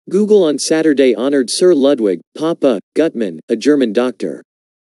Google on Saturday honored Sir Ludwig, Poppa, Guttmann, a German doctor.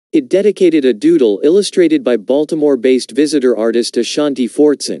 It dedicated a doodle illustrated by Baltimore-based visitor artist Ashanti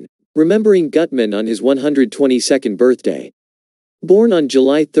Fortson, remembering Guttmann on his 122nd birthday. Born on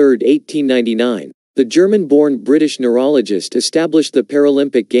July 3, 1899, the German-born British neurologist established the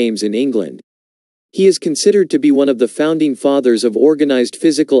Paralympic Games in England. He is considered to be one of the founding fathers of organized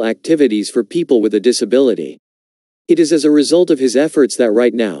physical activities for people with a disability. It is as a result of his efforts that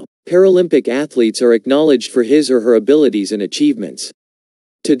right now, Paralympic athletes are acknowledged for his or her abilities and achievements.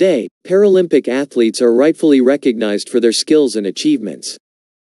 Today, Paralympic athletes are rightfully recognized for their skills and achievements.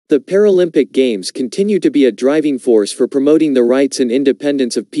 The Paralympic Games continue to be a driving force for promoting the rights and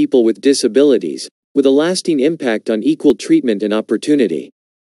independence of people with disabilities, with a lasting impact on equal treatment and opportunity.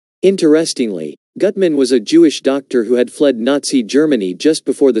 Interestingly, Guttmann was a Jewish doctor who had fled Nazi Germany just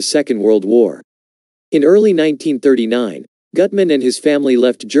before the Second World War. In early 1939, Guttmann and his family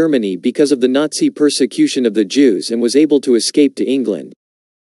left Germany because of the Nazi persecution of the Jews and was able to escape to England.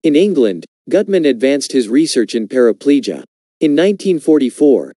 In England, Guttmann advanced his research in paraplegia. In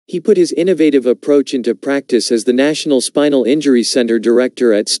 1944, he put his innovative approach into practice as the National Spinal Injury Center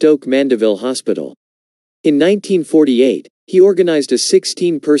director at Stoke Mandeville Hospital. In 1948, he organized a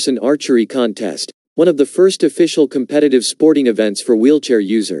 16-person archery contest, one of the first official competitive sporting events for wheelchair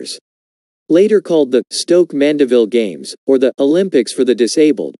users. Later called the Stoke Mandeville Games, or the Olympics for the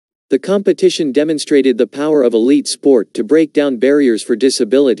Disabled, the competition demonstrated the power of elite sport to break down barriers for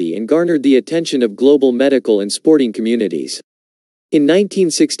disability and garnered the attention of global medical and sporting communities. In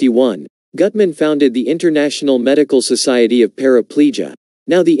 1961, Guttmann founded the International Medical Society of Paraplegia,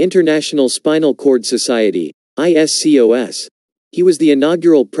 now the International Spinal Cord Society, ISCOS. He was the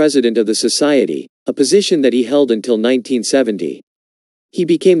inaugural president of the society, a position that he held until 1970. He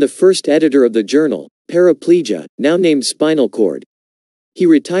became the first editor of the journal, Paraplegia, now named Spinal Cord. He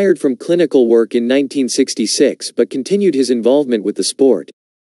retired from clinical work in 1966 but continued his involvement with the sport.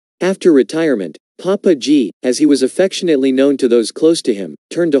 After retirement, Papa G, as he was affectionately known to those close to him,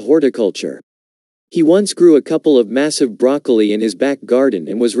 turned to horticulture. He once grew a couple of massive broccoli in his back garden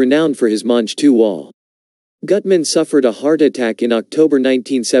and was renowned for his mange tout wall. Guttmann suffered a heart attack in October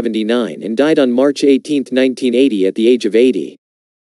 1979 and died on March 18, 1980 at the age of 80.